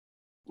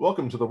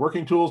Welcome to the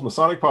Working Tools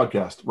Masonic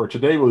Podcast, where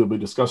today we will be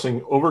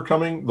discussing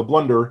overcoming the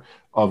blunder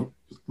of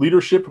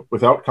leadership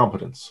without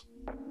competence.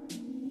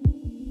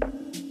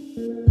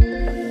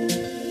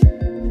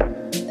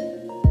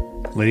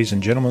 Ladies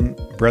and gentlemen,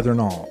 brethren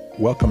all,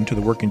 welcome to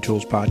the Working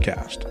Tools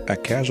Podcast, a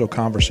casual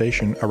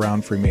conversation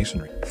around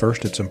Freemasonry.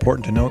 First, it's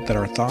important to note that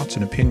our thoughts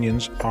and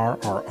opinions are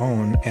our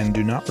own and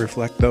do not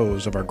reflect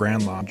those of our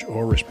Grand Lodge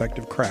or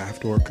respective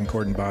craft or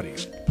concordant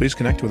bodies. Please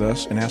connect with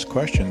us and ask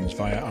questions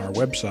via our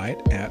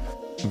website at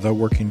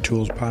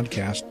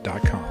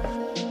theworkingtoolspodcast.com.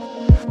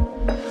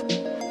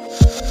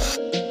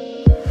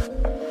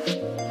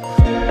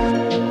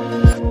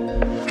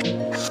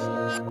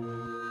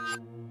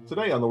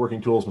 Today on the Working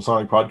Tools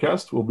Masonic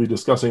Podcast, we'll be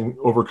discussing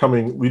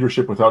overcoming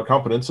leadership without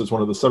competence as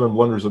one of the 7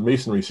 blunders of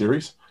Masonry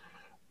series.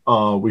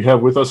 We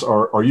have with us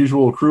our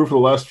usual crew for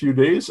the last few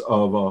days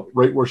of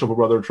Right Worshipful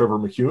Brother Trevor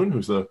McEwen,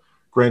 who's the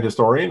Grand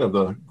Historian of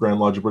the Grand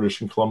Lodge of British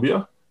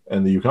Columbia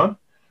and the Yukon.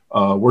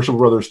 Worshipful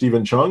Brother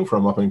Stephen Chung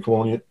from up in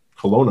Kelowna,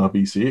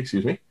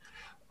 BC,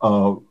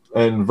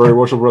 and Very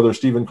Worshipful Brother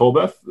Stephen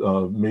Colbeth,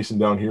 Mason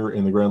down here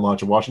in the Grand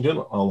Lodge of Washington,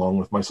 along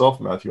with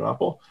myself, Matthew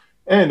Apple,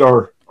 and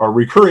our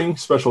recurring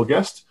special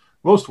guest,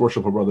 Most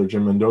Worshipful Brother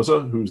Jim Mendoza,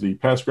 who's the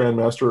past Grand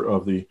Master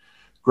of the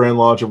Grand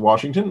Lodge of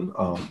Washington.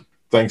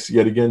 Thanks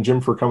yet again,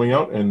 Jim, for coming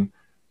out and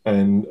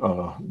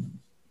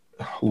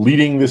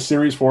leading this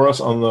series for us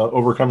on the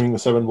overcoming the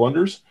 7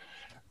 blunders.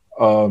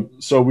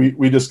 So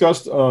we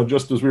discussed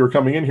just as we were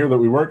coming in here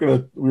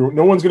that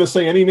no one's going to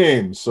say any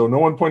names, so no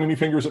one point any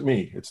fingers at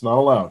me. It's not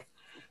allowed.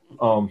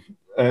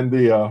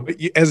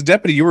 As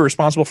deputy, you were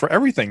responsible for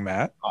everything,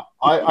 Matt.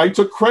 I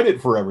took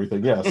credit for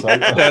everything. Yes,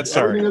 That's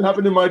sorry. Everything that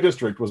happened in my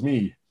district was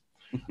me.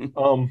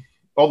 All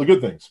the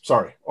good things.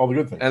 Sorry, all the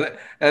good things.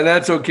 And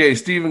that's okay.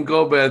 Stephen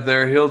Colbeth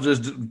there, he'll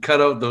just cut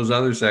out those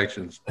other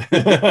sections.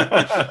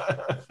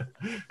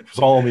 It's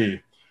all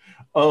me.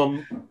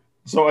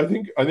 So I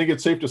think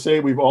it's safe to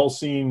say we've all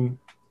seen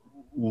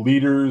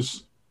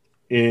leaders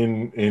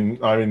in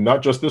I mean,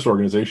 not just this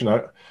organization.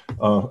 A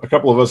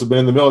couple of us have been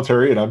in the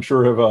military, and I'm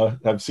sure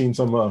have seen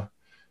some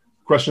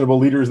questionable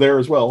leaders there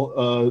as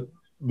well.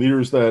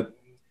 Leaders that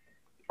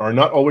are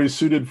not always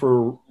suited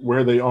for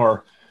where they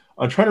are.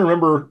 I'm trying to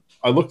remember.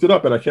 I looked it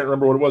up, and I can't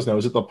remember what it was now.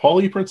 Is it the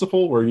Pauli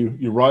principle, where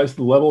you rise to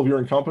the level of your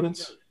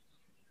incompetence?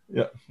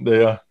 Yeah,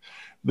 you're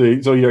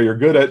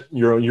good at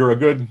you're a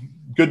good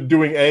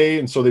doing A,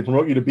 and so they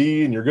promote you to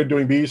B, and you're good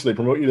doing B, so they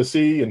promote you to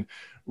C, and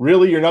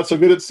really you're not so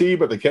good at C,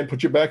 but they can't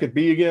put you back at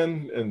B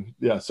again. And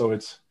yeah, so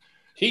it's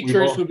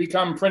teachers who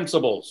become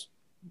principals.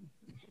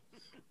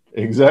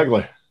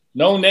 Exactly.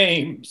 No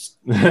names.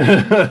 So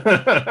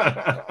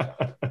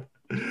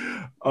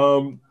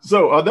on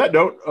that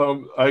note,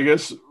 I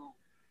guess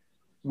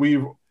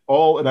we've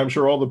all, and I'm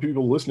sure all the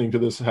people listening to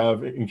this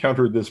have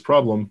encountered this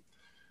problem.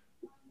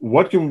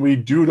 What can we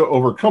do to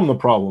overcome the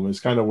problem is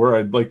kind of where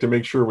I'd like to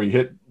make sure we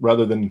hit,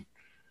 rather than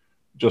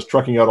just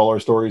trucking out all our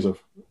stories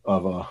of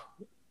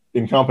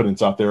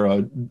incompetence out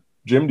there.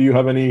 Jim, do you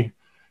have any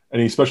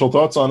special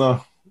thoughts on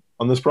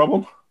this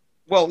problem?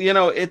 Well,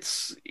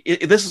 this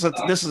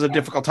is a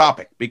difficult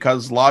topic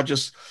because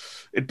lodges,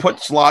 it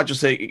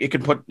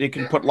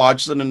can put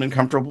lodges in an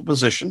uncomfortable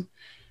position,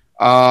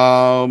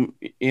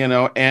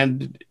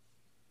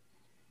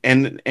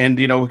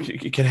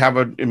 it could have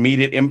an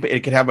immediate impact.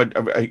 It could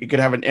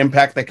have an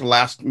impact that can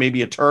last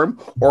maybe a term,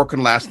 or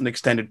can last an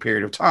extended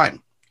period of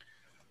time.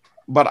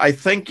 But I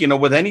think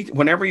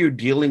whenever you're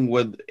dealing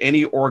with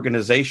any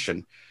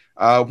organization,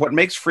 what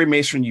makes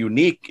Freemason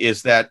unique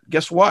is that,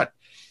 guess what?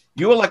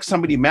 You elect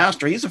somebody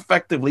master, he's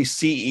effectively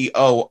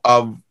CEO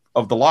of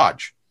the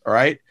lodge. All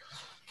right.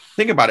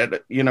 Think about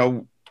it.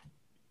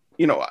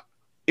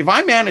 If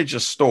I manage a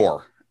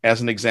store,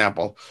 as an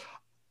example,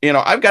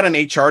 I've got an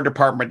HR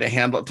department to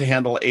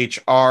handle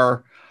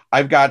HR.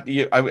 I've got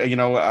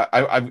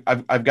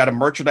I've got a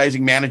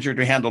merchandising manager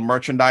to handle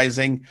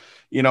merchandising.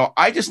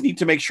 I just need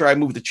to make sure I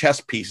move the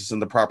chess pieces in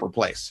the proper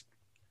place.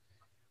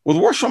 With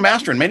Worshipful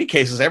Master, in many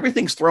cases,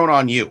 everything's thrown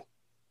on you.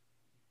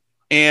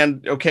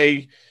 And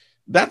okay,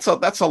 that's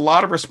a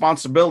lot of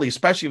responsibility,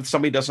 especially if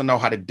somebody doesn't know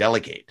how to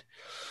delegate.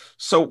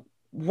 So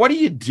what do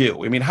you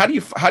do? I mean, how do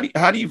you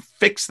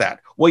fix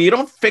that? Well, you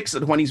don't fix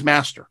it when he's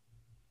master.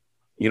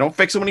 You don't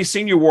fix it when he's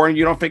senior warden.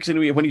 You don't fix it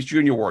when he's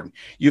junior warden.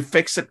 You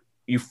fix it,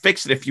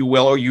 if you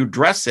will, or you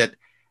address it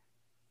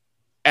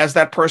as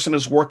that person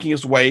is working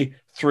his way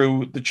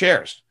through the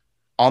chairs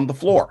on the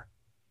floor.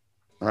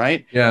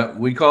 Right? Yeah,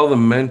 we call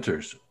them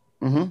mentors.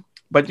 Mm-hmm.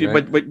 But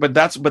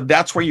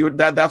that's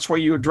where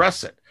you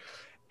address it.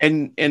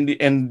 And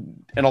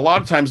a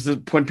lot of times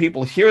when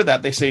people hear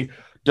that, they say,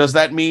 does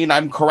that mean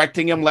I'm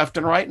correcting him left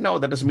and right? No,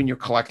 that doesn't mean you're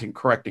correcting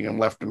him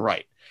left and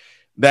right.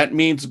 That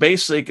means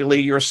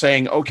basically you're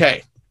saying,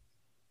 okay,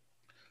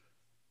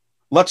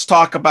 let's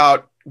talk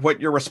about what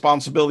your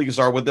responsibilities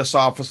are with this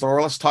officer, or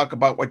let's talk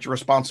about what your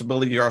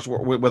responsibilities are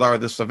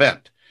with this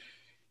event.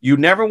 You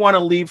never want to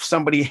leave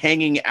somebody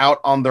hanging out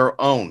on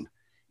their own.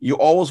 You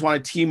always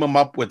want to team them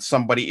up with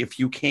somebody if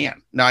you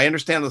can. Now, I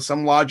understand that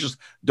some lodges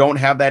don't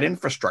have that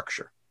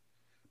infrastructure,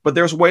 but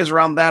there's ways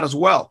around that as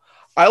well.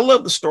 I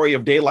love the story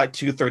of Daylight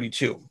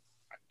 232.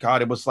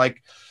 God, it was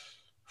like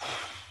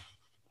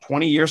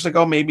 20 years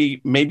ago,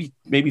 maybe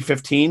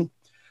 15.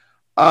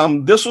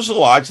 This was a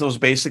lodge that was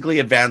basically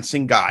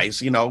advancing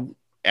guys,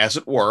 as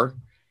it were.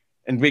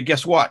 And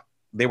guess what?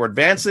 They were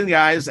advancing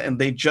guys and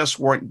they just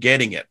weren't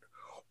getting it,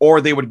 or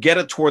they would get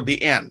it toward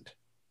the end.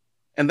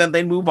 And then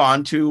they'd move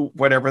on to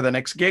whatever the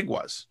next gig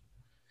was.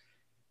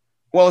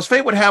 Well, as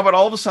fate would have it,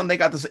 all of a sudden they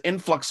got this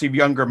influx of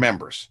younger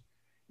members.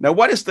 Now,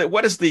 what is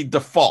the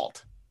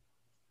default?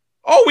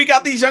 Oh, we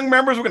got these young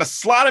members. We're going to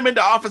slot them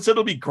into office.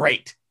 It'll be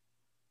great.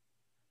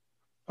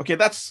 Okay,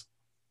 that's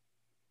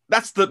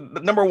the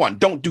number one.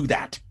 Don't do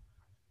that.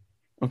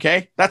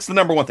 Okay, that's the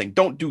number one thing.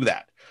 Don't do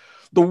that.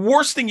 The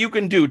worst thing you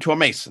can do to a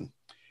Mason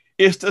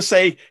is to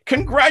say,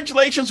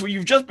 congratulations,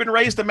 you've just been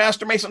raised a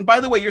Master Mason.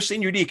 By the way, you're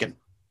senior deacon.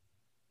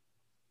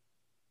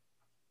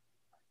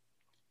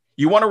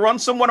 You want to run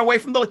someone away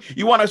from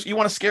you want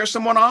to scare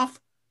someone off?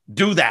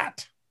 Do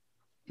that.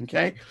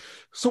 Okay.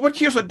 So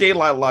here's what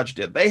Daylight Lodge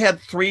did. They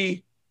had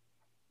three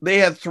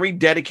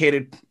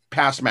dedicated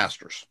past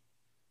masters.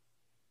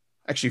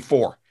 Actually,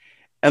 4.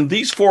 And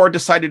these 4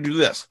 decided to do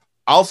this.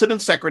 I'll sit in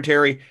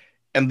secretary,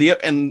 and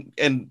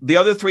the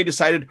other 3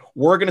 decided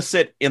we're going to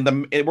sit in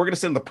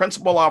the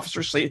principal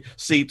officer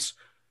seats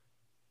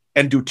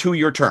and do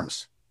 2-year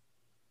terms.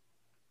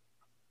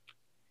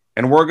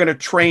 And we're going to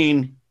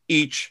train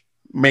each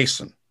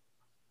Mason.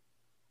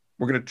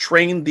 We're going to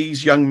train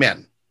these young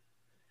men.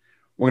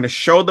 We're going to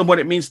show them what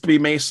it means to be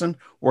Mason.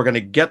 We're going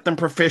to get them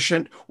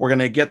proficient. We're going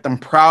to get them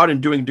proud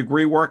in doing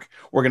degree work.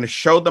 We're going to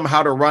show them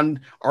how to run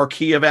our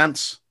key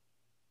events.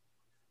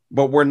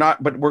 But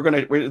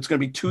it's going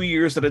to be 2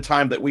 years at a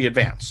time that we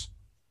advance.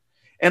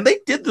 And they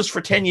did this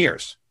for 10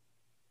 years.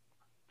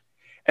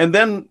 And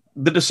then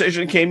the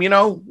decision came,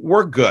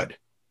 we're good.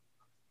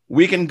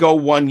 We can go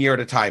 1 year at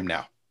a time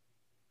now.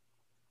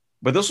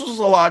 But this was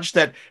a lodge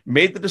that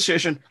made the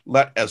decision,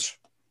 let us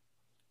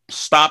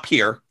stop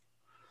here,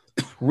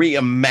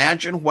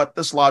 reimagine what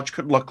this lodge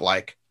could look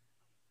like,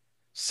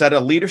 set a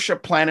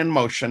leadership plan in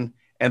motion,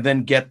 and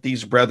then get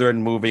these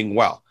brethren moving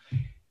well.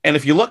 And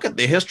if you look at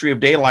the history of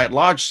Daylight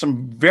Lodge,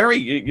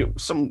 they've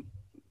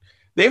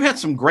had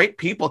some great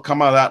people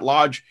come out of that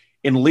lodge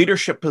in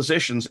leadership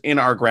positions in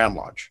our Grand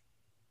Lodge.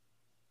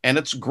 And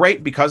it's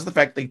great because of the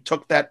fact they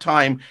took that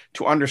time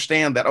to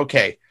understand that,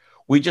 okay,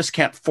 we just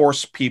can't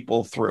force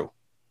people through.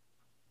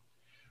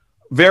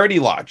 Verity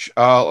Lodge,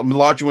 a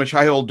lodge in which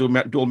I hold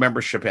dual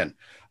membership in,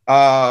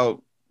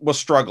 was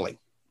struggling.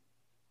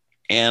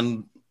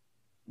 And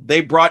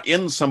they brought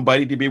in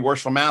somebody to be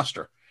worshipful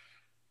master.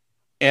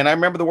 And I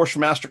remember the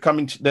worshipful master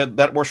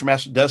that worshipful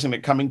master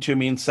designate coming to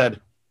me and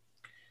said,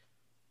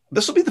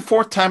 this will be the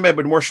 4th time I've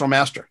been worshipful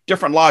master.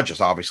 Different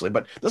lodges, obviously,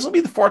 but this will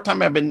be the 4th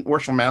time I've been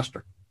worshipful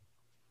master.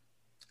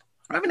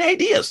 I have any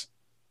ideas.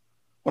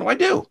 What do I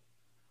do?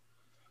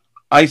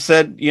 I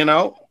said,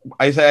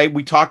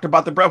 we talked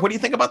about the brethren. What do you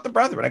think about the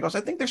brethren? I goes,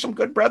 I think there's some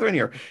good brethren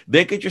here.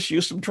 They could just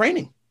use some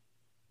training.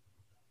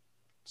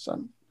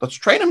 So let's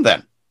train them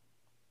then.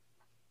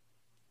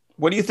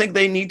 What do you think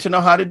they need to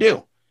know how to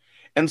do?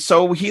 And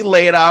so he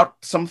laid out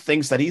some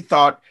things that he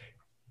thought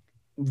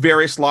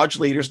various lodge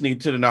leaders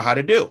need to know how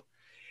to do.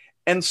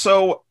 And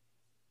so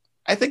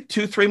I think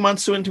 2-3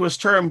 months into his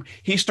term,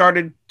 he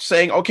started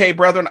saying, okay,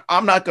 brethren,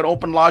 I'm not going to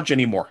open lodge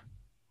anymore.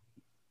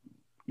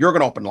 You're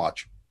going to open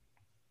lodge.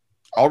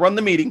 I'll run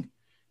the meeting,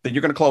 then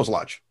you're going to close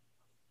lodge.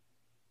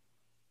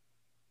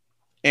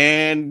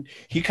 And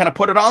he kind of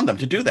put it on them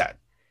to do that.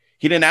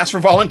 He didn't ask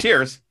for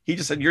volunteers. He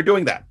just said, you're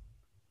doing that.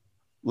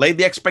 Laid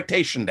the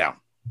expectation down.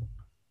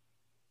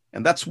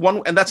 And that's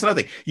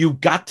another thing. You've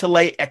got to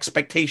lay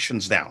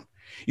expectations down.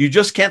 You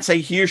just can't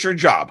say, here's your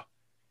job.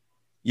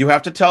 You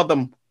have to tell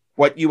them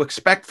what you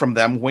expect from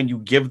them when you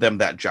give them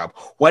that job.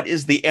 What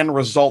is the end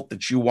result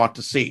that you want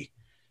to see?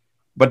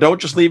 But don't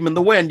just leave them in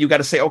the wind. You got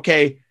to say,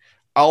 okay,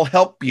 I'll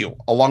help you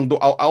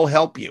I'll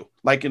help you.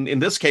 Like in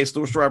this case,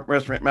 the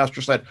restaurant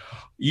master said,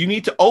 you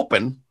need to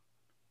open,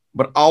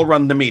 but I'll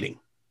run the meeting.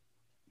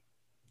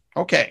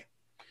 Okay.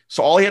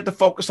 So all he had to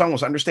focus on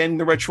was understanding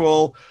the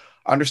ritual,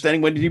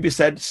 understanding what needed to be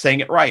said, saying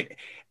it right.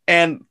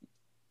 And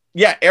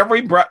yeah,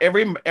 every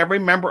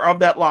member of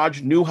that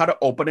lodge knew how to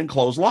open and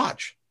close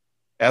lodge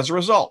as a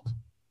result.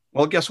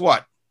 Well, guess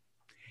what?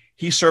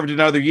 He served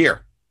another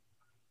year.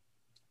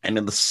 And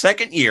in the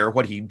second year,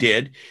 what he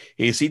did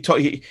is he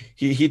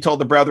told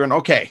the brethren,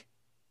 okay,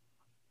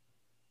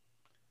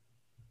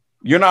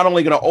 you're not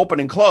only going to open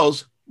and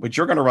close, but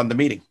you're going to run the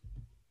meeting.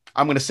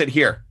 I'm going to sit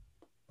here.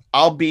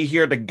 I'll be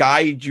here to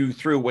guide you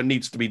through what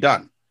needs to be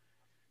done.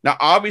 Now,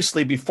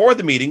 obviously, before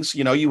the meetings,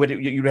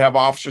 you'd have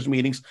officers'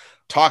 meetings,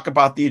 talk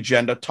about the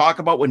agenda, talk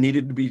about what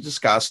needed to be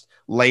discussed,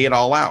 lay it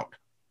all out.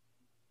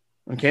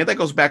 Okay, that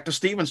goes back to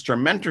Stephen's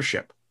term,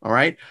 mentorship. All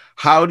right,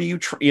 how do you,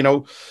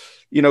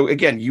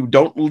 again, you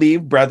don't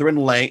leave brethren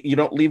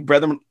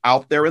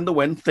out there in the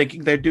wind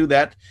thinking they do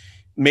that.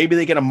 Maybe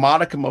they get a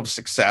modicum of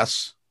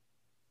success,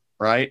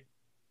 right?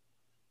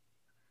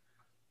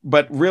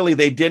 But really,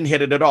 they didn't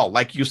hit it at all.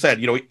 Like you said,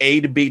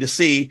 A to B to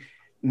C.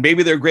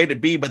 Maybe they're great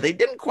at B, but they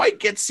didn't quite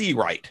get C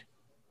right.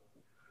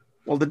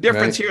 Well, the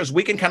difference here is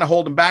we can kind of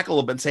hold them back a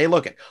little bit and say, hey,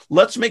 look,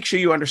 let's make sure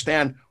you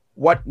understand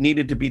what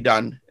needed to be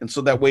done. And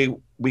so that way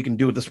we can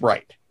do this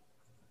right.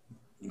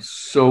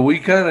 So we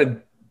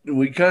kind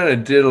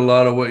of did a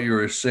lot of what you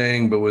were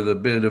saying, but with a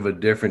bit of a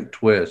different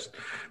twist,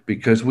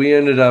 because we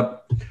ended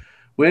up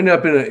in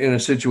a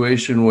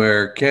situation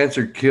where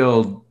cancer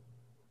killed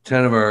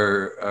 10 of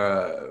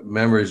our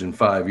members in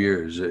 5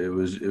 years. It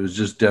was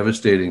just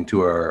devastating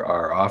to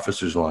our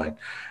officers line.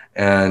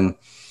 And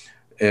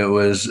it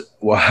was,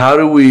 well, how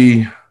do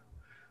we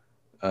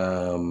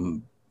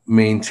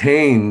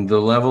maintain the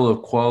level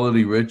of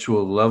quality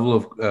ritual, the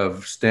level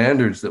of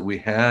standards that we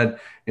had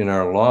in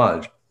our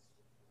lodge?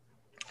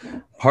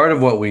 Part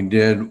of what we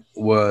did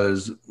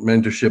was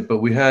mentorship, but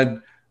we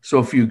had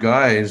so few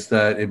guys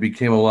that it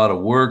became a lot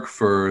of work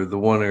for the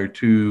one or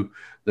two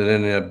that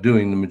ended up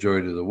doing the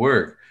majority of the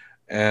work.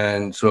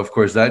 And so, of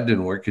course, that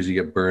didn't work because you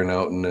get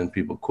burnout and then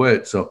people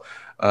quit. So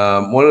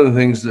one of the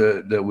things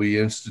that we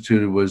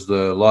instituted was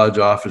the Lodge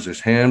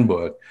Officer's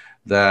Handbook,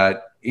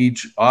 that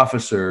each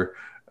officer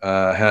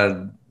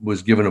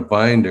was given a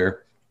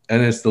binder,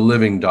 and it's the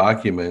living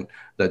document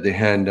that they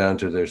hand down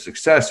to their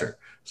successor,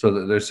 so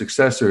that their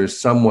successor is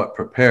somewhat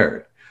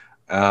prepared.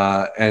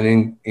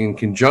 And in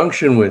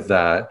conjunction with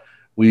that,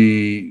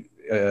 we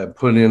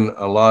put in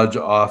a lodge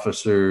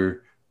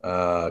officer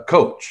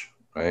coach,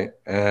 right?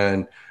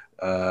 And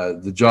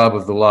the job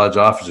of the lodge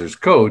officer's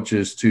coach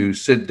is to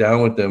sit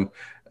down with them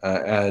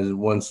as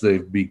once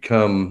they've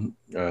become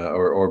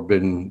or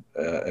been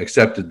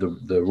accepted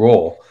the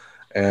role,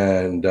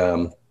 and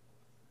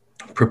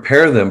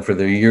prepare them for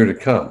their year to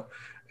come,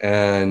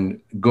 and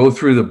go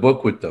through the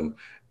book with them.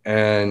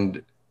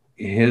 And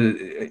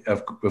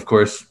of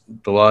course,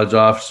 the lodge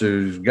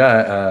officer's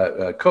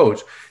coach,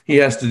 he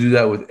has to do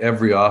that with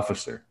every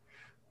officer,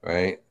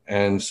 right?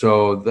 And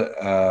so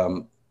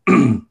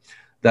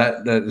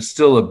that is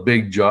still a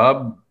big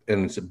job,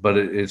 but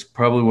it's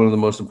probably one of the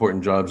most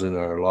important jobs in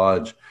our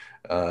lodge,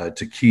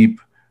 to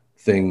keep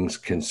things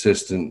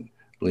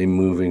consistently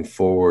moving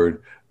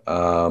forward,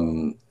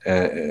 and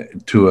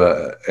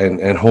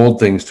hold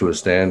things to a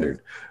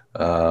standard.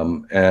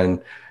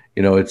 And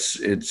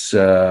it's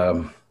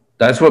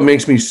that's what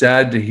makes me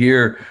sad to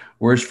hear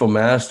worshipful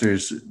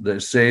masters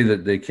that say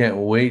that they can't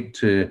wait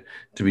to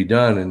be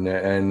done,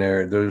 and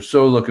they're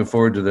so looking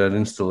forward to that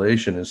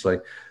installation. It's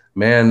like,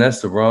 man, that's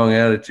the wrong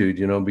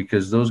attitude,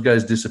 because those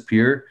guys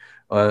disappear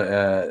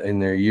in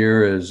their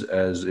year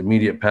as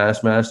immediate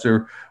past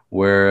master,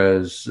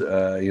 whereas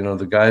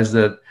the guys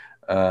that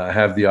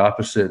have the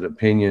opposite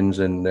opinions,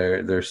 and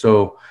they're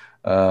so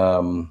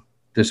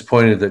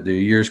disappointed that their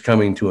year's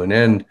coming to an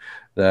end,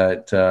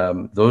 that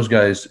those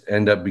guys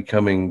end up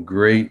becoming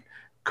great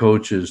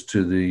coaches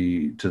to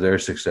their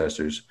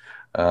successors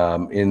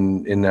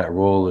in that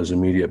role as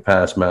immediate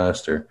past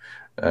master.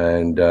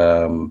 And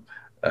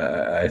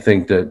I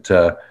think that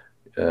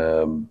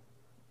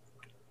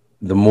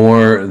the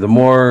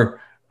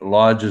more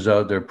lodges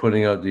out there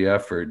putting out the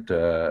effort,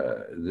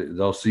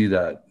 they'll see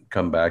that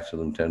come back to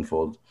them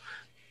tenfold.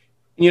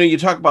 You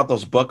talk about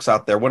those books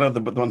out there. One of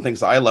the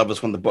things I love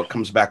is when the book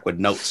comes back with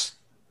notes.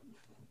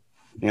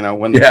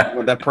 When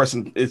that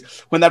person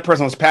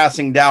was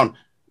passing down,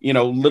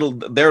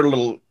 their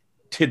little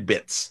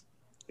tidbits.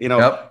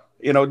 Yep.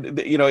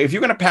 If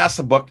you're going to pass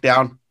the book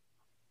down,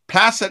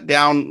 pass it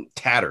down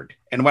tattered.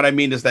 And what I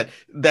mean is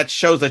that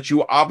shows that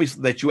you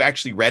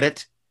actually read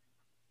it,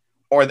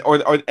 or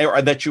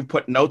that you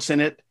put notes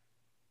in it.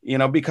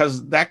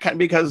 Because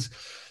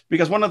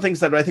one of the things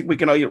that I think we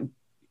can.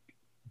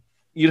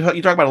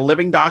 You talk about a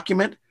living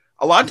document.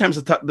 A lot of times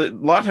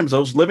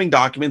those living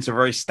documents are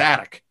very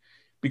static,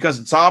 because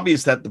it's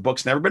obvious that the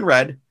book's never been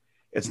read,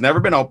 it's never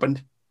been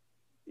opened.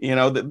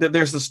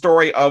 There's the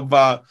story of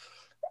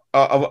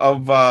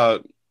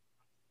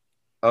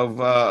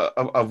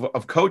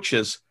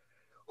coaches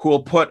who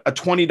will put a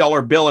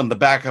 $20 bill in the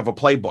back of a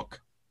playbook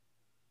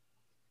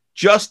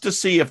just to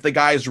see if the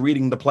guy's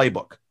reading the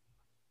playbook,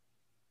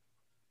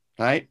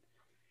 right?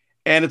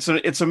 And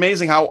it's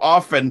amazing how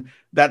often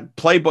that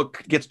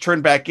playbook gets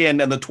turned back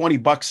in and the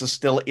 $20 is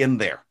still in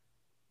there.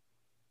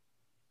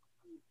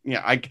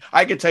 Yeah,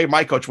 I could tell you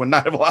my coach would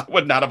not have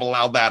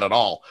allowed that at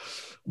all.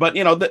 But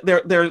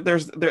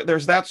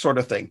there's that sort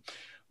of thing.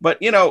 But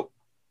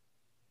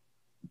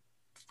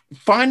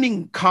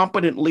finding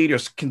competent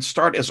leaders can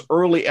start as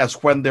early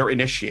as when they're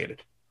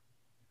initiated.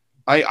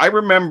 I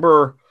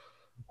remember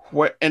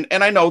and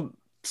I know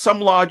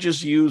some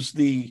lodges use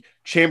a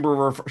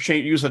chamber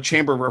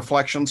of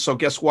reflection. So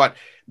guess what?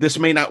 This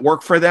may not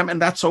work for them,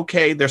 and that's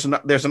okay.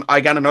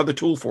 I got another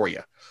tool for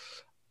you.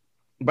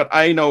 But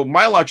I know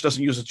my lodge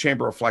doesn't use a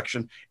chamber of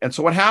reflection. And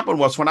so what happened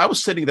was, when I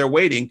was sitting there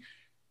waiting,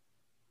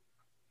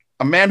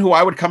 a man who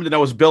I would come to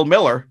know as Bill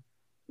Miller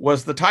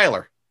was the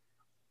Tyler.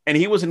 And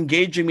he was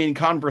engaging me in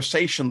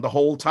conversation the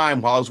whole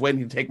time while I was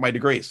waiting to take my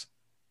degrees.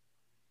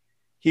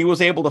 He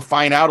was able to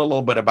find out a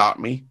little bit about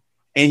me,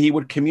 and he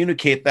would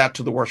communicate that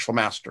to the worshipful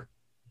master.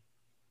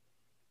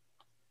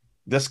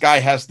 This guy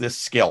has this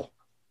skill.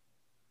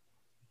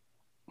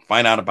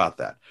 Find out about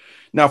that.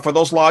 Now, for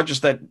those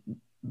lodges that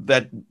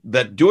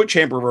that do a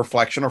chamber of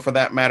reflection, or for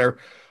that matter,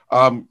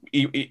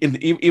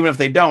 even if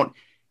they don't,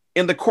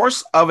 in the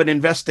course of an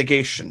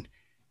investigation,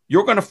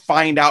 you're going to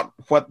find out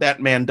what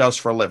that man does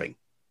for a living.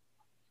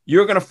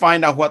 You're going to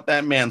find out what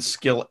that man's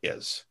skill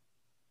is.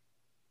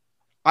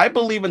 I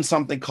believe in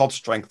something called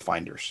strength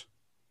finders.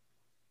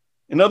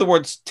 In other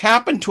words,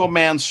 tap into a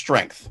man's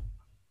strength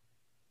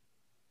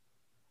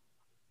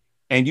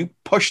and you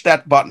push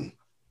that button.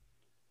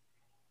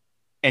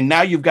 And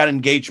now you've got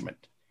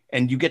engagement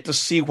and you get to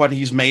see what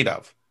he's made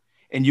of.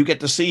 And you get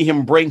to see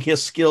him bring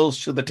his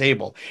skills to the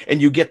table.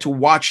 And you get to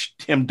watch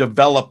him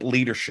develop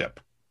leadership.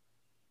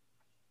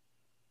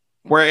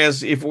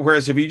 Whereas if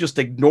you just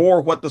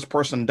ignore what this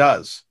person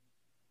does,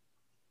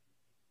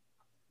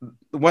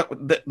 what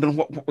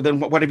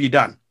have you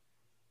done?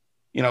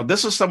 You know,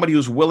 this is somebody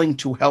who's willing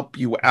to help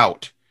you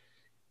out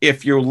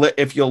if you'll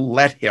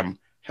let him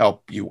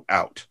help you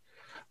out.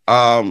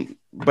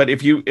 But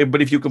if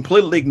you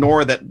completely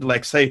ignore that,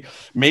 like say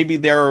maybe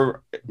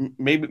they're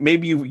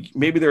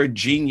a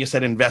genius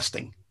at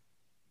investing,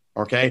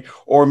 okay,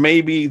 or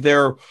maybe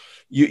they're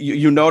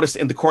you notice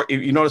in the court,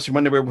 you notice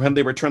when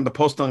they returned the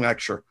posting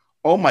lecture,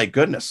 oh my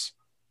goodness,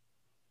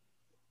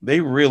 they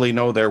really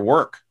know their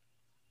work.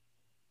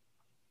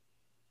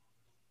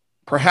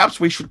 Perhaps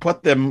we should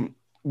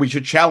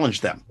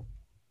challenge them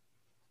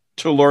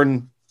to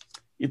learn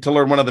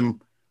one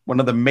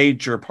of the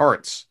major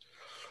parts.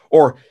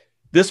 Or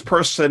this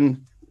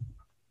person,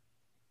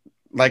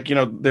 like, you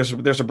know, there's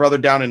a brother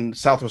down in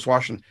Southwest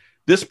Washington.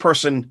 This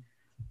person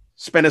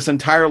spent his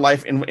entire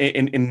life in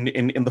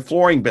the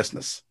flooring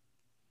business,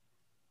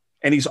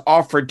 and he's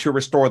offered to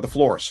restore the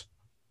floors.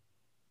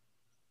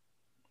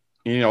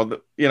 You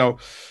know,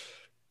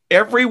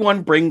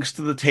 everyone brings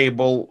to the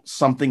table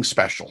something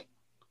special.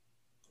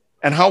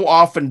 And how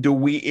often do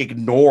we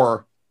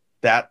ignore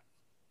that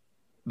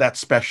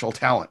special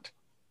talent?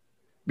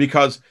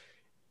 Because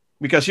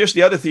here's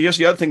the other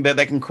thing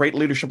that can create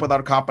leadership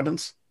without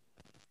competence.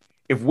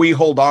 If we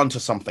hold on to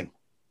something,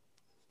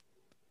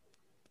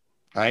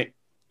 right?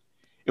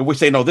 If we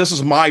say, no, this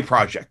is my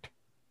project.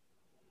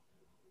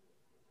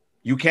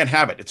 You can't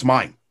have it. It's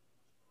mine.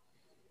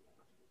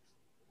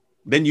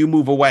 Then you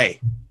move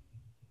away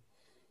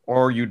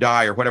or you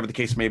die or whatever the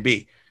case may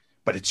be.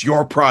 But it's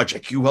your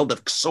project. You held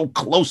it so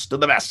close to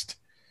the vest.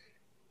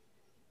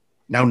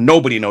 Now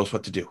nobody knows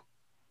what to do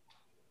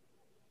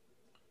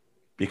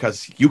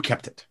because you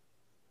kept it.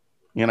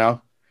 You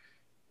know,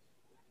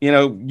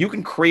 you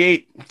can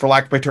create, for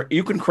lack of a better term,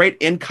 you can create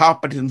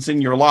incompetence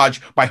in your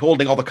lodge by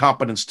holding all the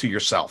competence to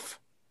yourself.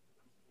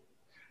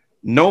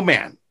 No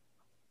man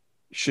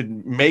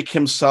should make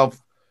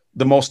himself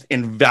the most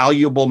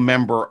invaluable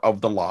member of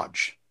the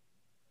lodge.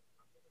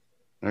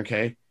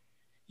 Okay?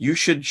 You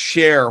should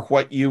share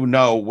what you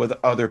know with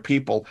other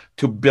people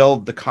to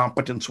build the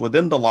competence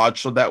within the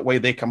lodge so that way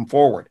they come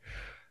forward.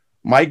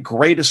 My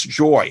greatest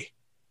joy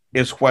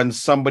is when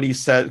somebody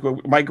said,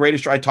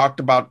 I talked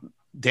about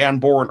Dan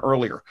Boren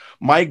earlier.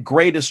 My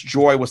greatest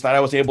joy was that I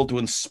was able to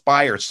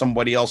inspire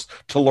somebody else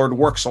to learn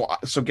work.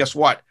 So guess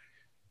what?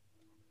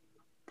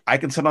 I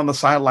can sit on the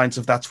sidelines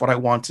if that's what I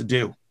want to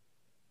do.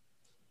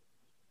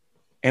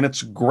 And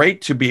it's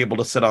great to be able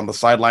to sit on the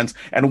sidelines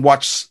and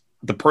watch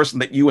the person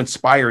that you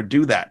inspire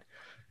do that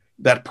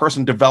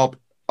person develop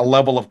a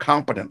level of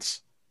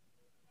competence.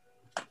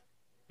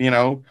 You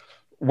know,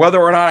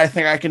 whether or not I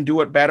think I can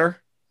do it better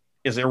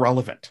is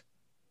irrelevant.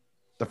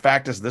 The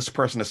fact is this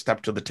person has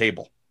stepped to the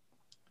table.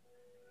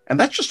 And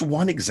that's just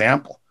one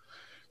example.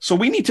 So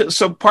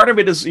part of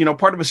it is,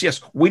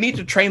 yes, we need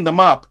to train them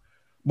up,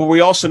 but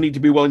we also need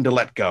to be willing to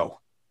let go.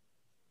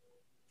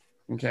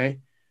 Okay.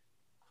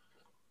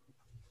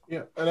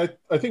 Yeah. And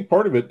I think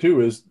part of it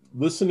too is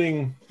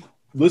listening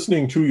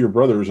to your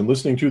brothers and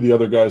listening to the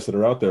other guys that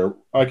are out there.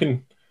 I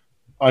can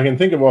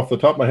think of off the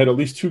top of my head at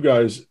least two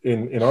guys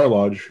in our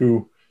lodge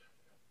who,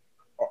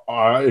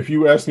 if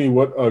you ask me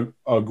what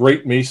a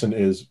great Mason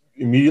is,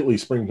 immediately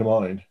spring to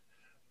mind.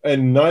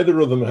 And neither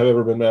of them have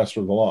ever been master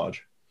of the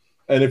lodge.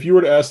 And if you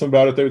were to ask them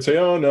about it, they would say,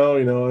 "Oh no,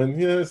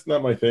 and yeah, it's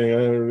not my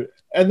thing,"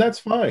 and that's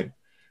fine.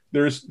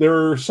 There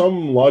are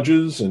some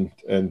lodges,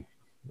 and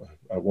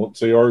I won't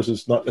say ours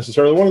is not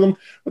necessarily one of them,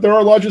 but there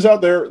are lodges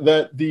out there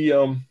that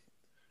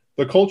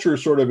the culture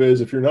sort of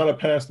is, if you're not a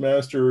past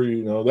master,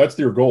 that's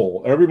your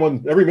goal. Every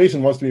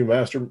Mason wants to be a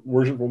master,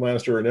 worshipful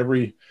master, and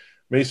every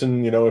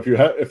Mason,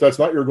 if that's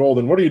not your goal,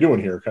 then what are you doing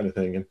here, kind of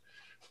thing.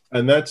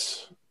 And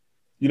that's,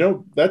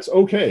 that's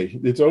okay.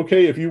 It's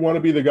okay if you want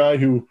to be the guy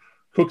who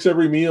cooks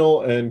every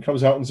meal and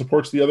comes out and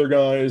supports the other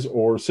guys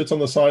or sits on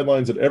the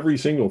sidelines at every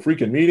single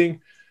freaking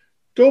meeting.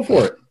 Go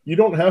for it. You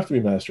don't have to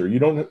be master. You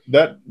don't,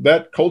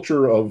 that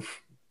culture of,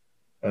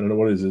 I don't know,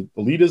 what is it?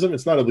 Elitism?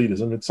 It's not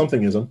elitism. It's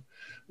somethingism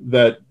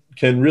that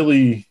can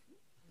really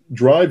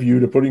drive you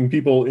to putting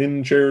people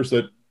in chairs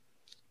that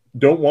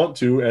don't want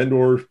to and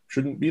or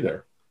shouldn't be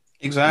there.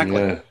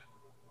 Exactly.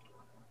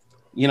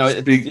 Yeah.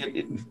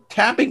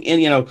 Tapping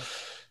in,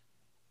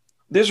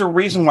 there's a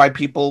reason why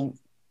people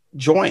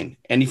join.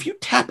 And if you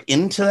tap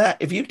into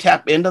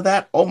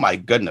that, oh my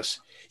goodness,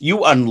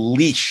 you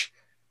unleash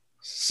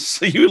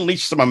So you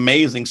unleash some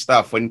amazing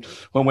stuff when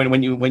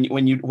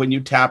you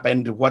tap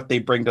into what they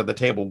bring to the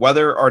table,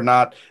 whether or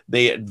not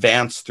they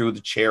advance through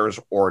the chairs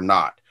or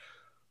not.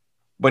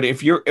 But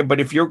if you're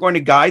going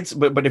to guide,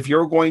 but if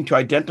you're going to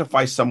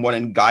identify someone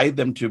and guide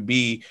them to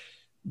be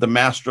the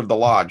master of the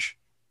lodge,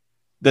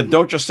 then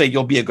don't just say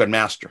you'll be a good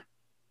master.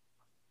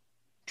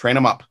 Train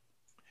them up.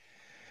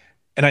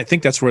 And I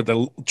think that's where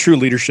the true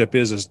leadership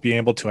is being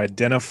able to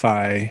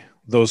identify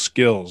those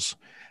skills.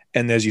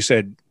 And as you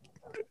said,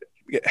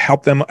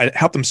 help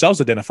themselves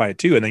identify it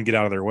too, and then get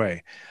out of their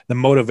way. The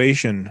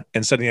motivation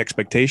and setting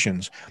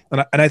expectations.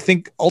 And I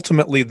think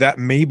ultimately that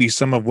may be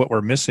some of what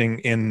we're missing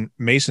in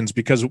Masons,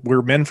 because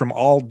we're men from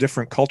all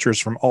different cultures,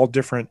 from all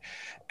different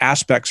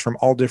aspects, from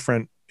all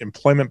different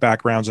employment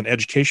backgrounds and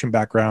education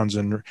backgrounds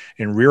and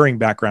rearing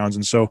backgrounds.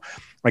 And so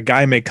a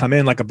guy may come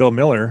in like a Bill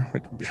Miller,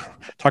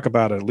 talk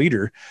about a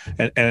leader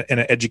and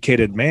an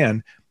educated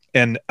man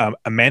and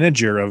a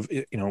manager of,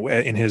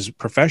 in his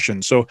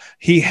profession. So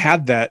he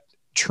had that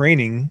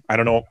training. I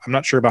don't know. I'm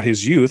not sure about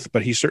his youth,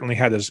 but he certainly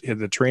had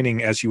the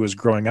training as he was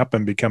growing up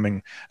and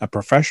becoming a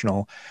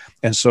professional.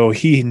 And so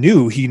he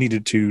knew he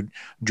needed to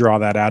draw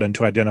that out and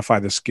to identify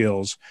the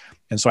skills.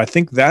 And so I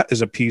think that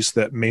is a piece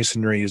that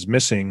Masonry is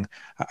missing.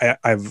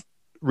 I've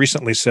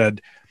recently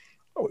said,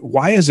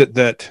 why is it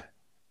that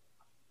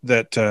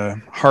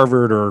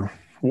Harvard or,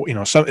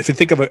 if you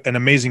think of an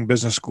amazing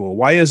business school,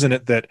 why isn't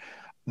it that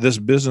this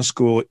business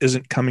school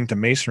isn't coming to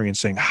Masonry and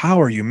saying,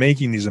 how are you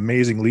making these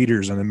amazing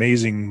leaders and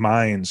amazing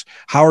minds?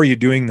 How are you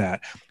doing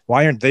that?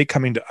 Why aren't they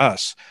coming to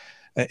us?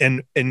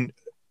 And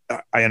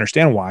I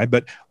understand why,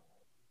 but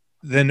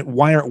then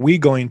why aren't we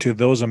going to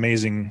those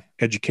amazing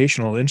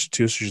educational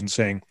institutions and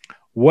saying,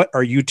 what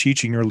are you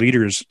teaching your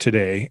leaders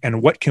today?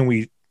 And what can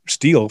we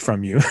steal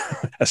from you,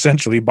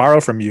 essentially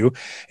borrow from you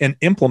and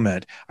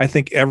implement? I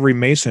think every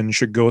Mason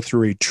should go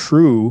through a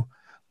true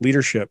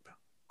leadership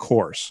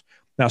course.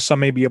 Now, some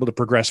may be able to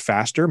progress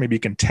faster. Maybe you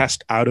can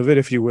test out of it,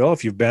 if you will,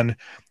 if you've been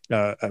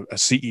a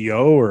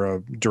CEO or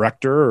a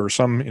director or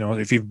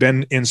if you've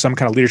been in some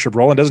kind of leadership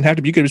role. It doesn't have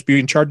to be, you could just be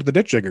in charge of the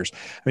ditch diggers.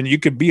 I mean, you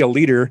could be a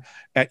leader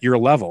at your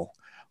level,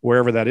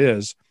 wherever that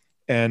is.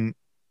 And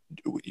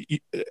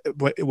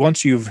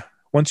once you've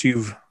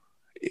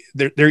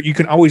there, you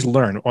can always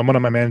learn. One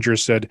of my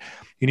managers said,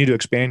 you need to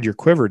expand your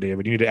quiver,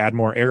 David. You need to add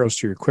more arrows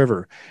to your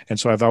quiver. And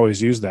so I've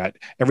always used that.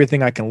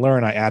 Everything I can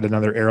learn, I add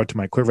another arrow to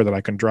my quiver that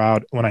I can draw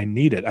out when I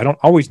need it. I don't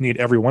always need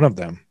every one of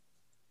them,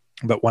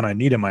 but when I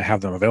need them, I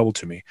have them available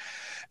to me.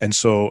 And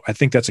so I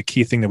think that's a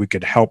key thing that we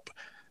could help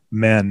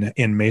men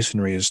in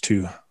Masonry is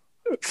to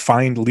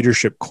find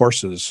leadership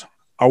courses,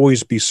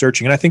 always be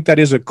searching. And I think that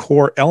is a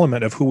core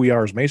element of who we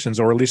are as Masons,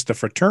 or at least the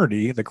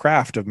fraternity, the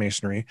craft of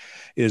Masonry,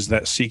 is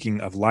that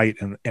seeking of light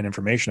and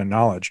information and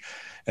knowledge.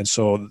 And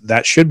so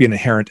that should be an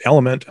inherent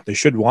element. They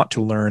should want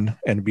to learn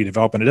and be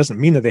developed. And it doesn't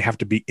mean that they have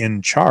to be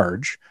in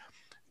charge.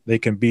 They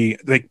can be,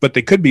 but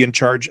they could be in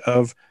charge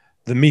of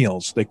the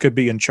meals. They could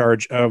be in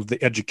charge of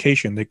the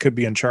education. They could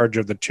be in charge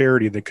of the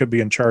charity. They could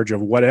be in charge of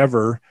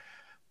whatever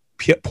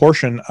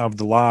portion of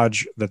the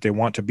lodge that they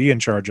want to be in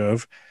charge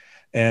of.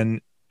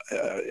 And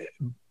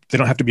they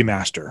don't have to be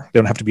master. They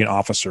don't have to be an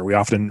officer. We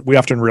often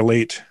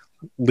relate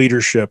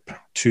leadership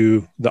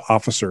to the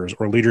officers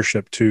or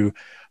leadership to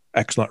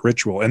excellent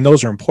ritual, and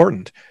those are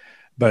important.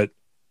 But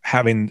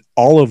having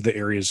all of the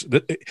areas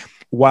that,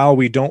 while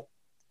we don't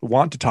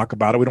want to talk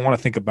about it, we don't want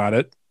to think about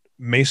it.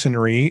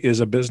 Masonry is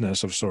a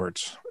business of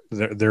sorts.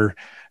 They're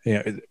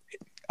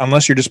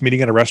unless you're just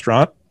meeting at a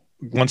restaurant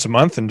once a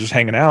month and just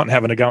hanging out and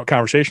having a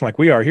conversation like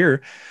we are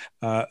here.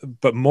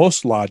 But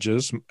most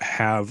lodges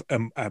have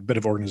a bit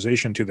of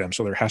organization to them.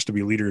 So there has to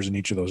be leaders in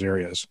each of those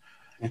areas.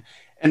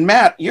 And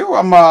Matt,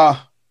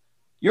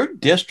 your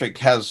district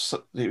has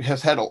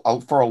had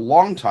for a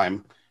long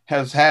time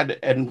has had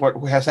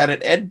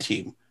an ed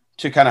team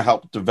to kind of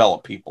help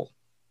develop people.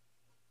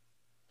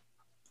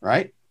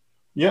 Right?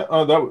 Yeah.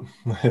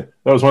 That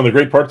was one of the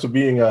great parts of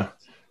being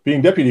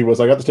deputy was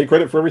I got to take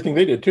credit for everything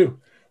they did too.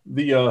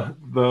 The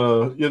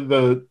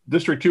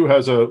District 2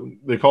 has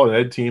they call it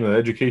an ed team, an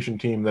education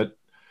team that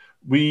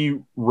we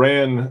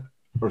ran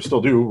or still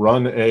do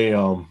run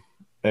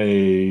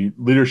a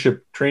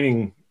leadership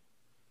training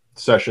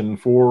session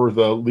for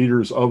the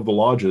leaders of the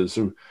lodges.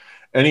 So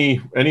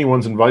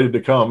anyone's invited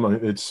to come.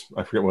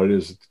 I forget what it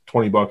is,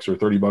 $20 or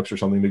 $30 or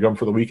something to come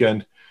for the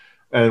weekend.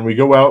 And we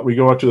go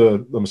out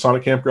to the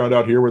Masonic campground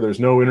out here where there's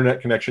no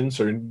internet connection.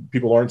 So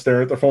people aren't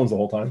staring at their phones the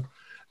whole time.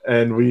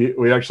 And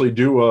we actually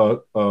do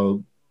a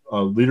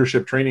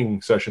leadership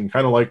training session,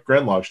 kind of like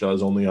Grand Lodge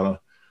does, only on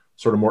a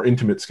sort of more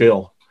intimate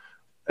scale.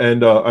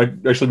 And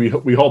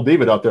we hauled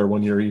David out there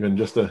one year, even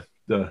just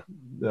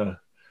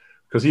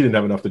because he didn't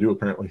have enough to do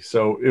apparently.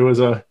 So it was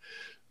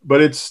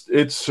but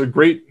it's a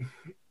great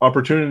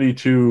opportunity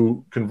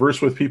to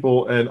converse with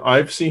people. And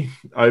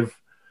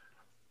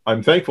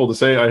I'm thankful to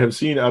say I have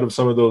seen out of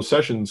some of those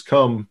sessions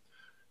come,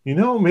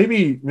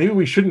 maybe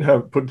we shouldn't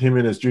have put him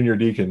in as junior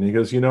deacon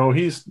because,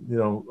 he's,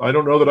 I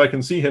don't know that I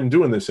can see him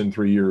doing this in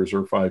 3 years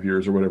or 5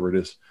 years or whatever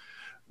it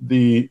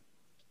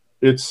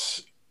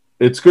is.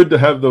 it's good to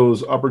have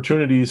those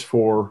opportunities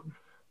for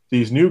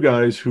these new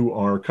guys who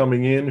are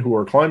coming in, who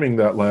are climbing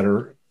that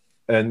ladder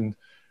and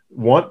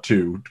want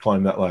to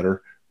climb that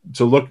ladder,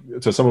 to look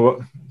to some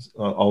of,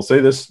 I'll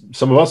say this,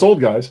 some of us old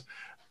guys,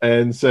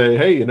 and say,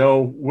 hey, you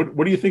know,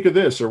 what do you think of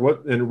this, or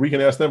what? And we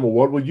can ask them, well,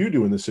 what will you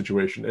do in this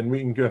situation? And we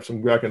can have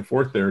some back and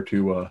forth there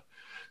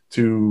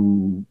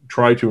to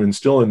try to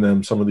instill in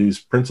them some of these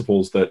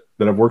principles that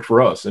have worked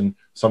for us. And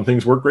some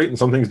things work great and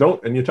some things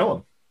don't, and you tell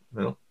them,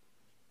 you know.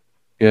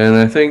 Yeah, and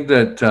I think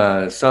that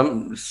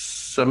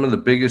some of the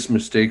biggest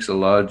mistakes a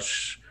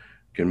lodge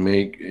can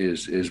make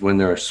is when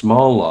they're a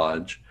small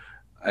lodge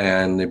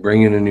and they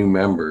bring in a new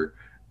member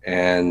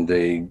and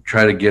they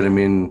try to get them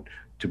in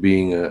to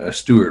being a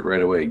steward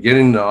right away, get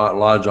in the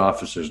lodge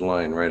officer's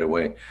line right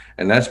away.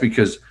 And that's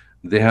because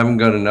they haven't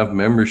got enough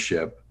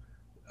membership,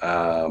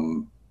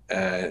 and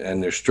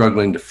they're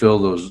struggling to fill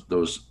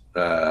those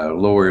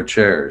lower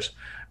chairs.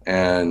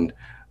 And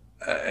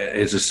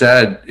it's a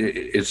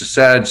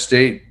sad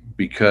state,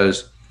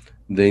 because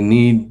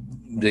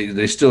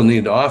they still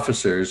need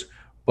officers,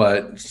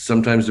 but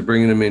sometimes they're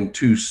bringing them in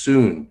too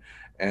soon.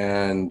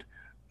 And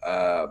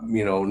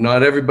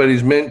not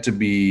everybody's meant to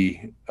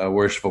be a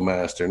worshipful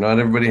master. Not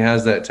everybody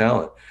has that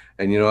talent.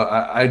 And,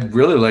 I'd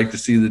really like to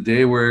see the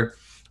day where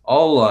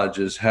all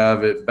lodges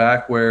have it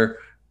back, where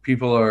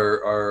people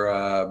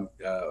are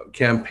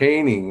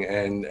campaigning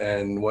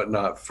and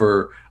whatnot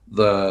for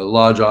the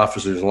lodge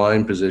officer's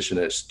line position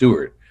at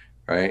steward,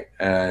 right?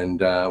 And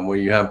where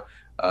you have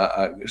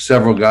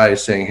several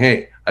guys saying,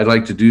 hey, I'd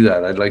like to do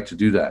that. I'd like to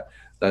do that.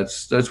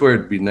 That's where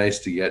it'd be nice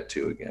to get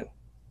to again.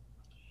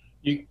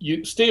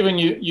 Stephen,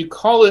 you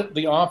call it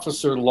the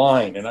officer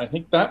line, and I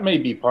think that may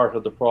be part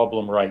of the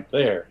problem right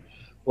there,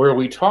 where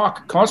we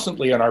talk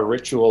constantly in our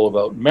ritual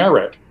about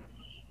merit,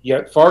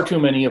 yet far too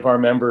many of our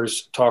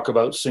members talk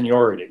about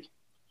seniority.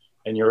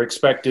 And you're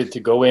expected to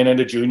go in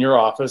at a junior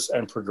office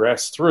and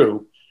progress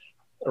through,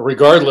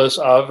 regardless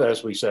of,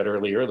 as we said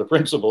earlier, the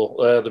principle,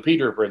 the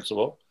Peter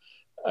principle.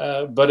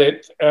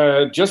 But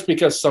just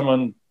because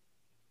someone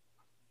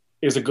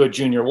is a good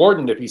junior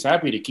warden, if he's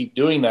happy to keep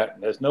doing that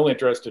and has no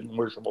interest in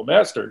worshipful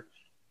master,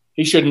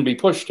 he shouldn't be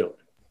pushed to it.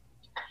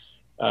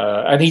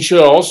 And he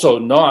should also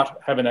not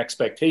have an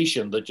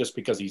expectation that just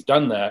because he's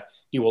done that,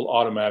 he will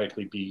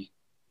automatically be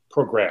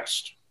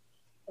progressed.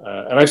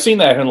 And I've seen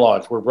that in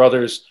lodge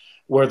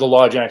where the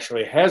lodge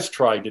actually has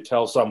tried to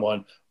tell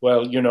someone,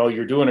 well,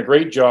 you're doing a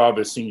great job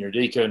as senior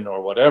deacon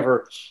or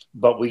whatever,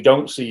 but we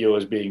don't see you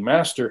as being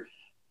master.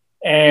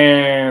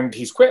 And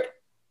he's quit.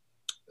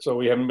 So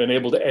we haven't been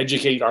able to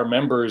educate our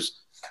members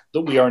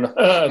that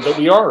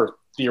we are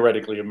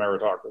theoretically a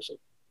meritocracy.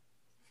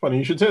 Funny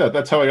you should say that.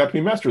 That's how I got to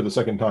be master the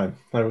second time.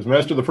 I was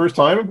master the first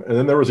time, and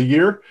then there was a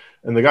year,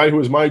 and the guy who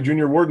was my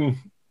junior warden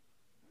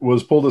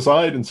was pulled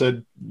aside and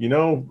said,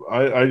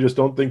 I just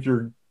don't think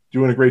you're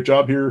doing a great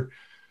job here.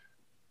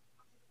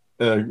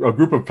 A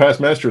group of past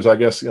masters, I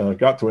guess,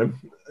 got to him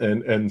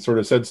and sort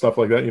of said stuff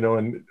like that,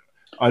 and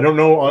I don't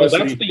know, honestly.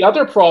 Well, that's the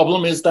other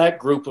problem, is that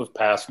group of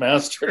past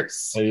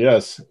masters.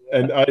 Yes.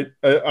 And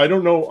I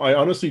don't know. I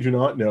honestly do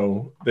not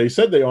know. They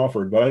said they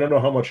offered, but I don't know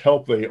how much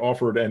help they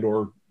offered and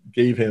or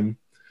gave him.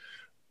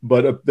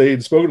 But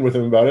they'd spoken with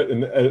him about it.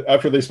 And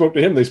after they spoke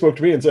to him, they spoke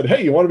to me and said,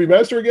 hey, you want to be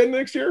master again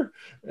next year?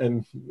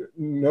 And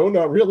no,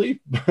 not really.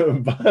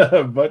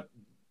 but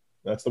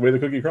that's the way the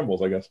cookie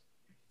crumbles, I guess.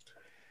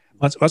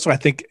 That's what I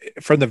think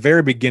from the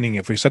very beginning.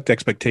 If we set the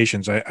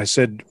expectations, I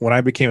said when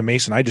I became a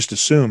Mason, I just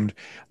assumed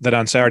that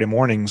on Saturday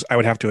mornings I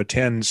would have to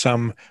attend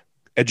some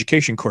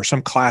education course,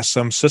 some class,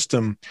 some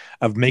system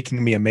of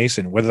making me a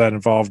Mason, whether that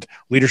involved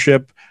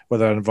leadership,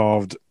 whether that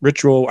involved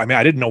ritual. I mean,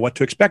 I didn't know what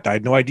to expect. I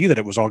had no idea that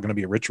it was all going to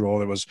be a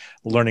ritual. It was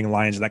learning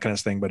lines and that kind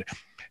of thing. But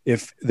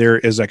if there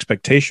is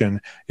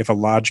expectation, if a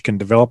lodge can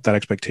develop that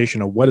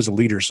expectation of what is a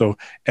leader, so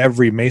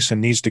every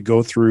Mason needs to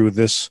go through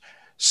this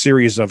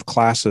series of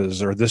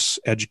classes or this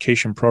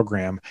education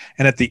program.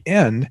 And at the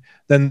end,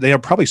 then they'll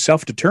probably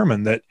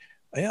self-determine that,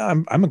 yeah,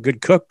 I'm a good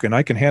cook and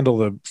I can handle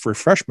the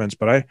refreshments,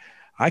 but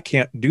I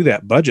can't do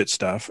that budget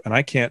stuff and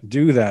I can't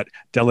do that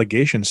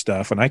delegation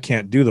stuff and I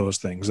can't do those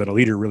things that a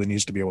leader really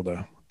needs to be able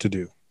to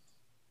do.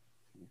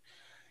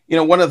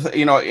 One of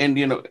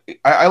the,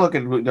 I look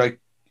at like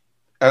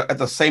at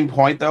the same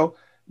point though,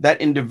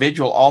 that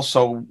individual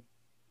also,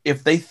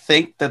 if they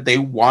think that they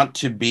want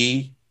to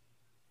be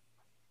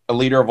a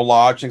leader of a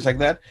lodge, things like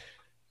that,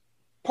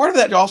 part of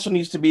that also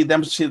needs to be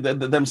them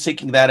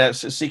seeking that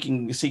as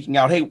seeking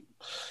out, hey,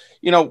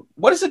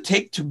 what does it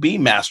take to be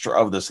master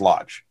of this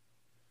lodge?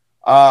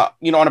 On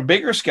a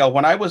bigger scale,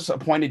 when I was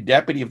appointed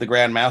deputy of the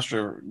Grand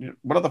Master,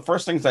 one of the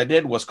first things I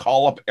did was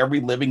call up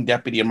every living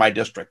deputy in my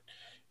district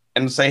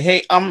and say,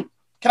 hey, can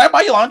I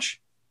buy you lunch?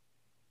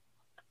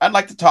 I'd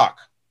like to talk.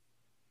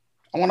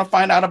 I want to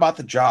find out about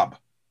the job.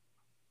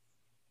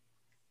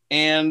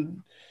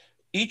 And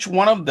each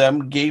one of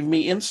them gave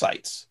me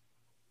insights.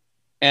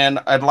 And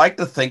I'd like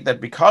to think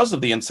that because of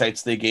the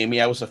insights they gave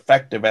me, I was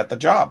effective at the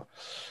job.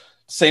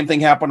 Same thing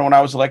happened when I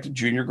was elected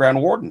junior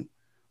Grand Warden.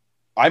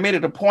 I made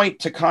it a point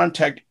to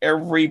contact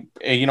every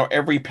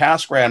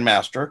past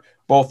grandmaster,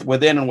 both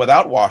within and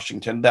without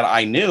Washington, that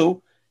I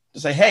knew, to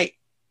say, hey,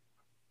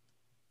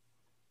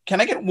 can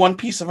I get one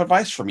piece of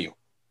advice from you?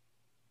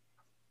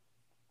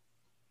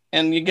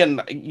 And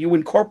again, you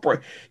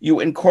incorporate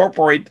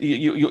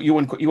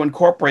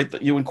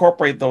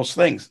those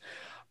things.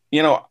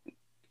 You know,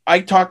 I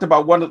talked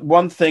about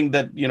one thing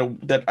that,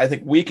 that I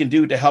think we can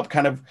do to help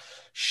kind of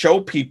show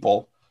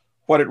people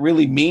what it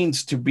really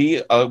means to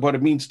be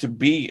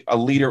a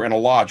leader in a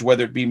lodge,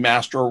 whether it be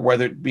master or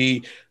whether it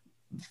be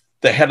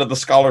the head of the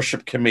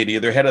scholarship committee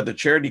or the head of the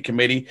charity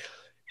committee,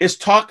 is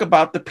talk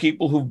about the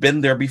people who've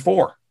been there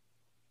before.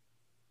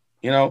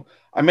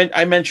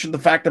 I mentioned the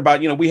fact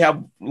about, we have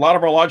a lot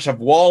of our lodges have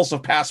walls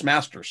of past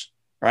masters,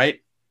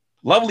 right?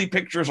 Lovely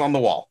pictures on the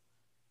wall.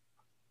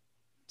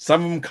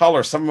 Some of them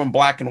color, some of them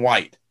black and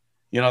white,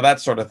 that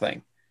sort of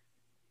thing.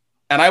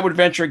 And I would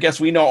venture a guess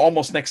we know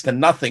almost next to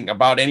nothing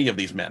about any of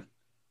these men.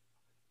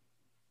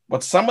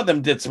 But some of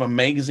them did some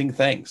amazing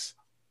things.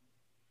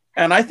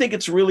 And I think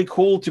it's really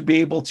cool to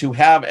be able to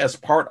have as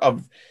part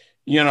of,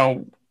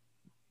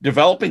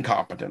 developing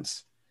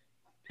competence,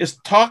 is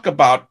talk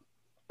about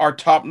our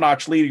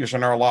top-notch leaders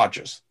in our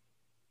lodges.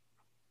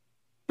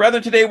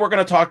 Brethren, today we're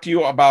going to talk to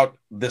you about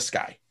this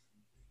guy,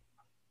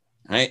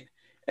 right?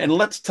 And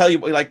let's tell you,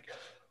 like,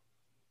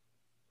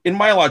 in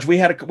my lodge,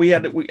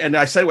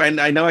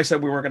 and I know I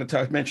said we weren't going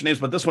to mention names,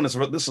 but this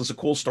is a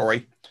cool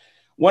story.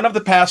 One of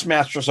the past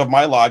masters of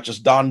my lodge is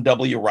Don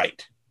W.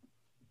 Wright.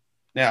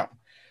 Now,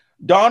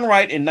 Don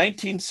Wright in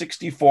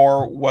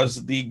 1964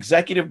 was the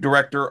executive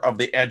director of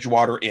the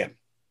Edgewater Inn.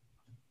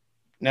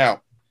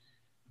 Now,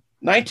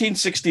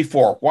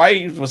 1964,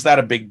 why was that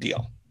a big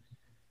deal?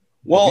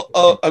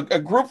 Well, a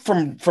group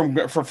from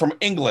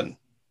England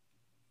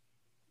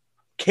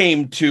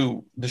came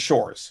to the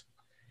shores,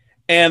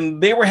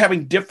 and they were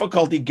having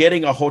difficulty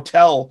getting a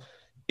hotel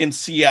in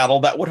Seattle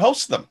that would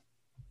host them.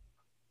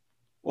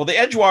 Well, the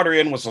Edgewater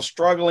Inn was a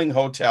struggling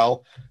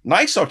hotel.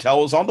 Nice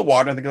hotel, was on the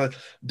water. And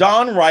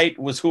Don Wright,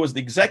 who was the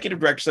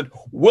executive director, said,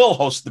 we'll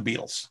host the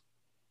Beatles.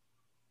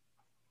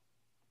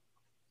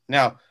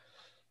 Now,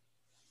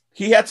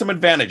 he had some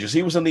advantages.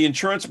 He was in the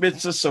insurance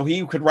business, so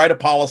he could write a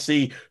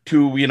policy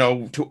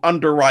to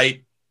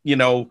underwrite,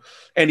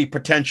 any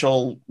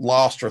potential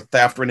loss or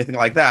theft or anything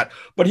like that.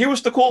 But here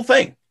was the cool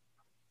thing.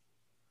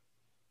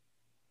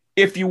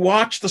 If you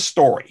watch the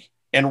story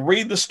and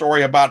read the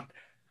story about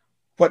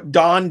what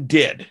Don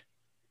did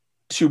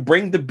to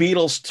bring the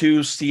Beatles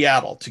to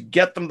Seattle, to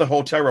get them the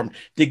hotel room,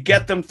 to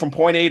get them from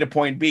point A to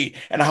point B,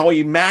 and how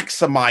he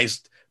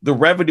maximized the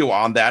revenue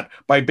on that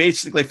by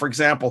basically, for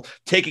example,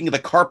 taking the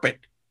carpet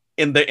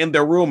in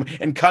their room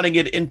and cutting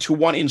it into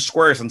 1-inch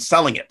squares and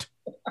selling it.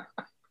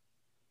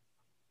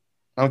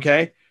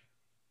 Okay.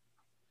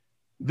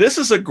 This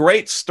is a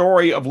great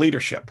story of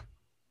leadership,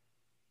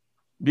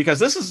 because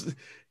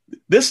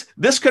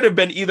this could have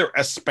been either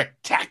a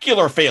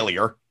spectacular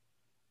failure,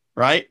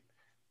 right,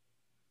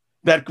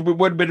 that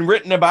would have been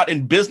written about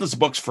in business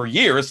books for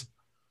years,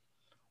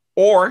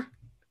 or,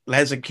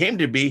 as it came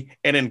to be,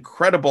 an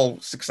incredible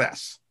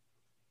success.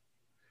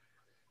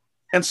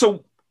 And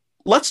so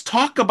let's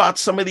talk about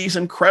some of these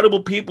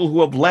incredible people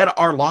who have led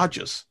our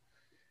lodges.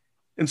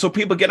 And so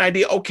people get an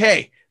idea,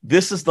 okay,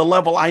 this is the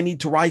level I need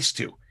to rise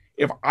to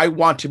if I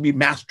want to be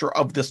master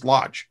of this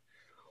lodge.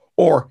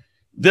 Or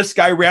this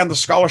guy ran the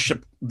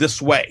scholarship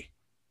this way.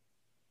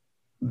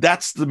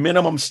 That's the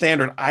minimum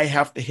standard I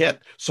have to hit,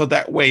 so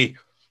that way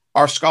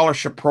our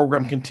scholarship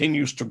program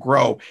continues to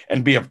grow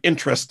and be of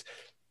interest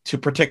to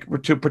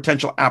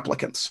potential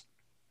applicants.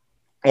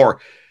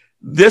 Or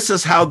this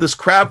is how this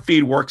crab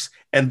feed works,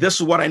 and this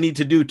is what I need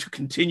to do to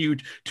continue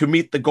to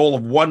meet the goal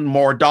of $1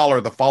 more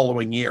the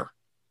following year.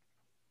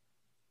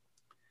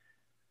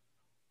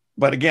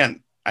 But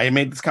again, I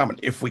made this comment.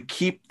 If we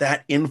keep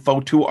that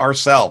info to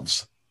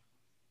ourselves,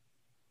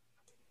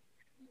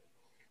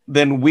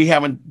 then we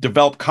haven't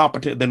developed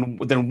competence.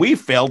 Then we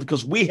failed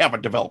because we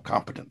haven't developed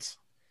competence.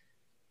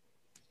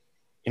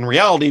 In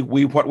reality,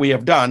 what we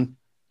have done,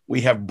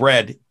 we have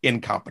bred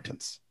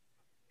incompetence.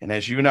 And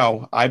as you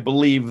know, I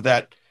believe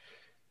that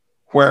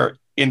where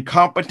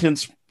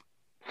incompetence,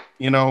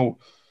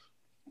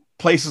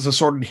 places a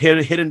sort of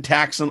hidden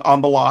tax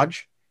on the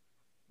lodge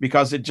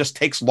because it just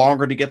takes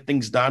longer to get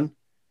things done,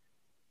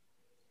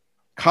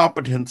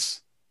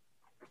 competence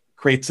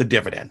creates a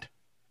dividend.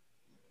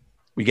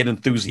 We get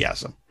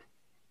enthusiasm.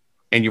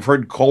 And you've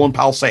heard Colin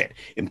Powell say it.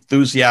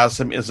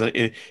 Enthusiasm is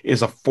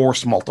a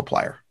force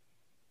multiplier.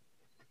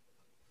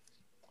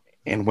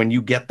 And when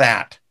you get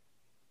that,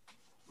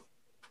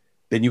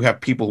 then you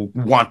have people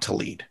who want to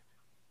lead,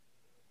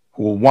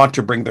 who will want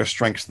to bring their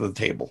strengths to the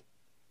table.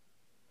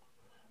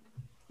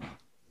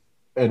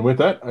 And with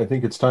that, I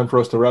think it's time for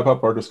us to wrap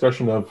up our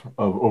discussion of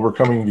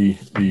overcoming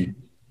the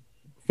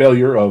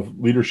failure of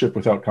leadership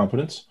without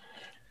competence.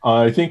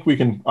 I think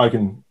I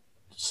can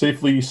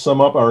safely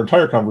sum up our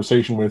entire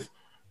conversation with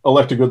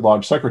elect a good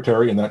lodge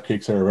secretary, and that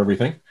takes care of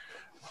everything.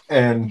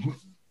 And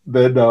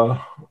then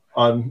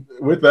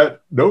with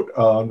that note,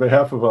 on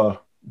behalf of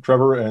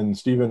Trevor and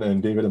Stephen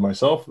and David and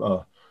myself,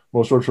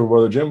 most virtual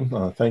brother Jim,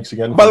 thanks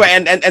again. By the way,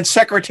 and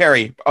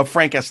secretary of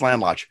Frank S.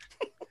 Land Lodge.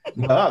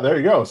 There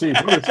you go. See,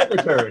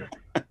 secretary.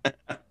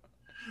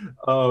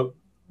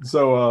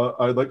 So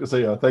I'd like to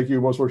say thank you,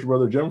 most virtual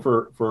brother Jim,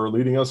 for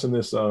leading us in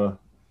this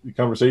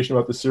conversation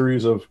about this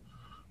series of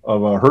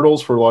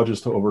hurdles for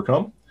lodges to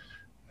overcome.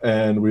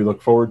 And we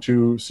look forward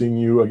to seeing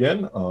you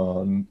again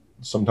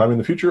sometime in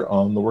the future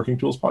on the Working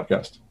Tools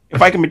podcast.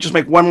 If I can just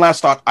make one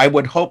last thought, I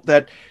would hope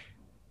that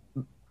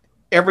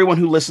everyone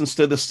who listens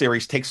to this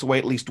series takes away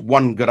at least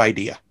one good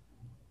idea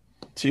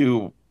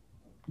to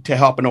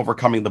help in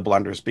overcoming the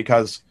blunders,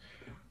 because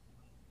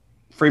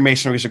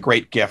Freemasonry is a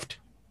great gift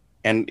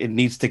and it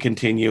needs to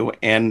continue.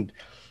 And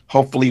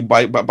hopefully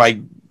by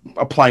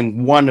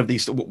applying one of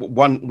these,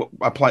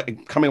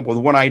 coming up with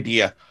one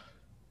idea,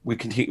 we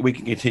can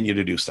continue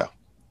to do so.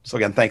 So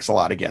again, thanks a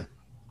lot again.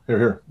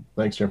 Here.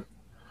 Thanks, Jim.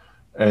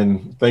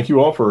 And thank you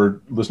all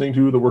for listening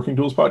to the Working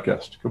Tools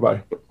podcast.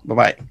 Goodbye.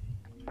 Bye-bye.